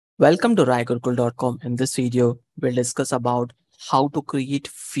Welcome to raigurkul.com. In this video, we'll discuss about how to create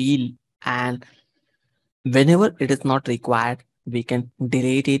field, and whenever it is not required, we can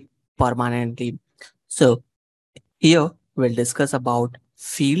delete it permanently. So here we'll discuss about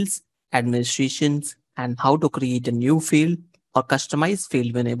fields, administrations, and how to create a new field or customize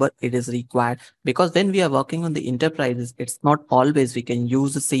field whenever it is required. Because when we are working on the enterprises, it's not always we can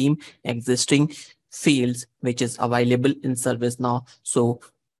use the same existing fields which is available in ServiceNow. So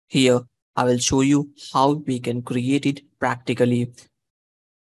here I will show you how we can create it practically.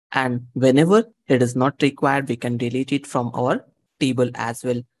 And whenever it is not required, we can delete it from our table as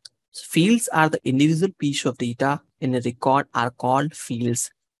well. Fields are the individual piece of data in a record are called fields.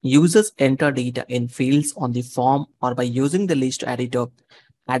 Users enter data in fields on the form or by using the list editor.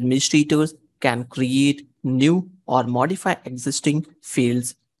 Administrators can create new or modify existing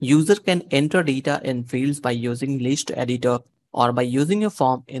fields. User can enter data in fields by using list editor or by using a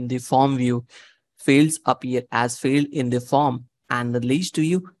form in the form view. Fields appear as field in the form and the list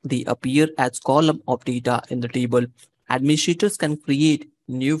view, they appear as column of data in the table. Administrators can create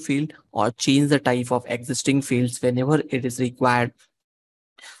new field or change the type of existing fields whenever it is required.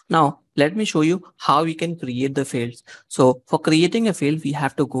 Now, let me show you how we can create the fields. So for creating a field, we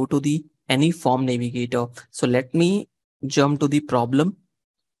have to go to the any form navigator. So let me jump to the problem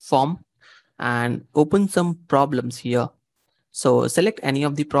form and open some problems here. So select any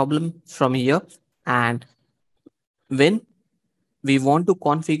of the problem from here, and when we want to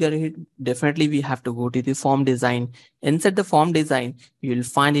configure it, definitely we have to go to the form design. Inside the form design, you'll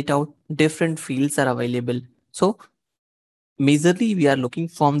find it out different fields are available. So majorly we are looking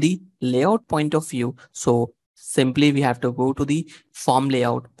from the layout point of view. So simply we have to go to the form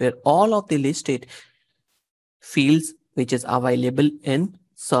layout where all of the listed fields which is available in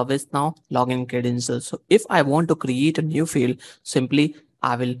ServiceNow login credentials. So if I want to create a new field, simply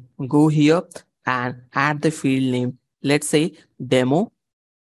I will go here and add the field name. Let's say demo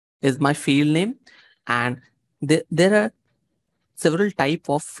is my field name, and there are several type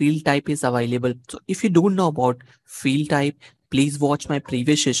of field type is available. So if you don't know about field type, please watch my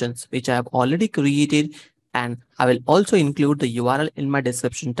previous sessions which I have already created, and I will also include the URL in my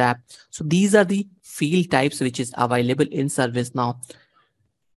description tab. So these are the field types which is available in ServiceNow.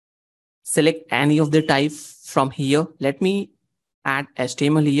 Select any of the type from here. Let me add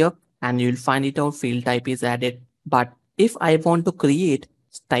HTML here and you'll find it out field type is added. But if I want to create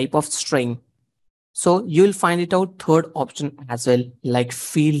type of string, so you'll find it out third option as well, like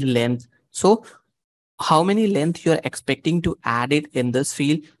field length. So how many length you're expecting to add it in this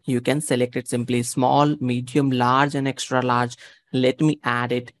field, you can select it simply small, medium, large, and extra large. Let me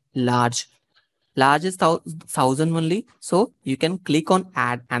add it large. Large is 1000 only. So you can click on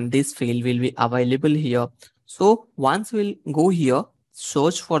add and this field will be available here. So once we'll go here,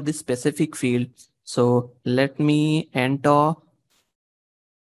 search for this specific field. So let me enter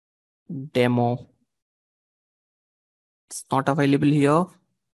demo. It's not available here.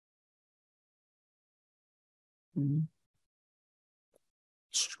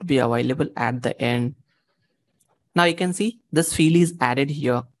 Should be available at the end. Now you can see this field is added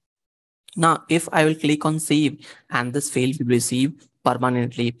here. Now, if I will click on save and this field will receive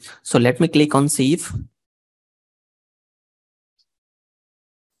permanently. So let me click on save.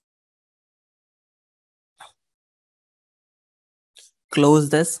 Close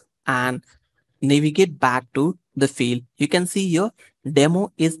this and navigate back to the field. You can see here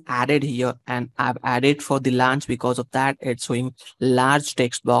demo is added here and I've added for the launch. Because of that, it's showing large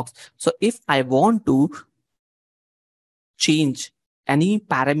text box. So if I want to change any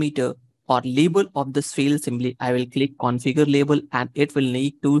parameter or label of this field, simply I will click configure label and it will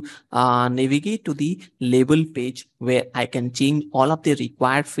need to navigate to the label page where I can change all of the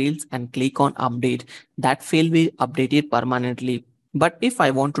required fields and click on update. That field will update it permanently. But if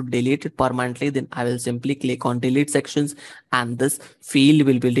I want to delete it permanently, then I will simply click on delete sections and this field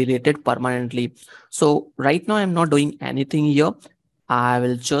will be deleted permanently. So right now I'm not doing anything here. I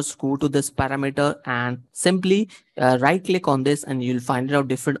will just go to this parameter and simply right click on this and you'll find out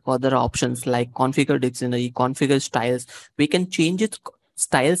different other options like configure dictionary, configure styles. We can change its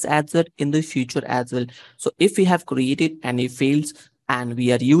styles as well in the future as well. So if we have created any fields and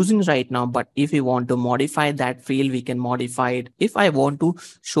we are using right now, but if we want to modify that field, we can modify it. If I want to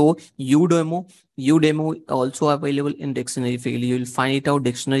show udemo also available in dictionary field, you will find it out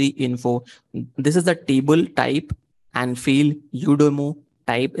dictionary info. This is the table type and field udemo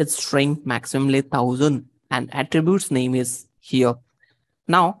type is string, maximum length 1000, and attributes name is here.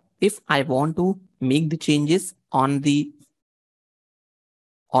 Now, if I want to make the changes on the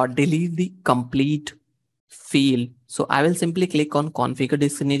or delete the complete field, So I will simply click on configure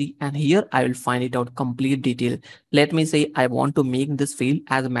dictionary and here I will find it out complete detail. Let me say I want to make this field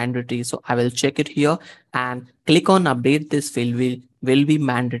as mandatory. So I will check it here and click on update. This field will be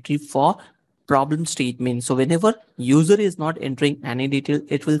mandatory for problem statement. So whenever user is not entering any detail,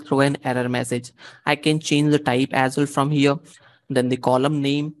 it will throw an error message. I can change the type as well from here. Then the column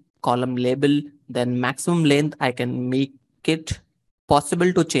name, column label, then maximum length, I can make it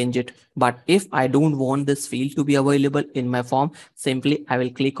possible to change it. But if I don't want this field to be available in my form, simply I will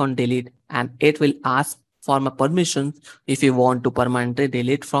click on delete and it will ask for my permissions if you want to permanently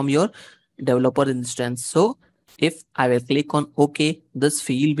delete from your developer instance. So if I will click on OK, this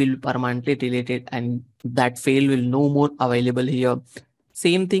field will be permanently deleted and that field will no more available here.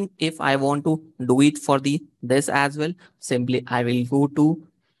 Same thing if I want to do it for the this as well, simply I will go to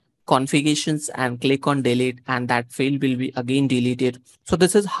configurations and click on delete and that field will be again deleted. So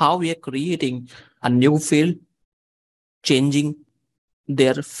this is how we are creating a new field, changing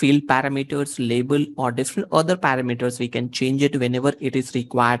their field parameters, label or different other parameters. We can change it whenever it is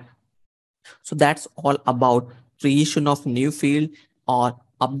required. So that's all about creation of new field or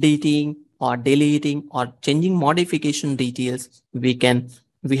updating or deleting or changing modification details.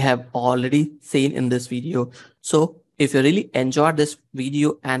 We have already seen in this video. So if you really enjoyed this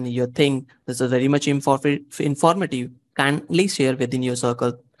video and you think this is very much informative, kindly share within your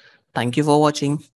circle. Thank you for watching.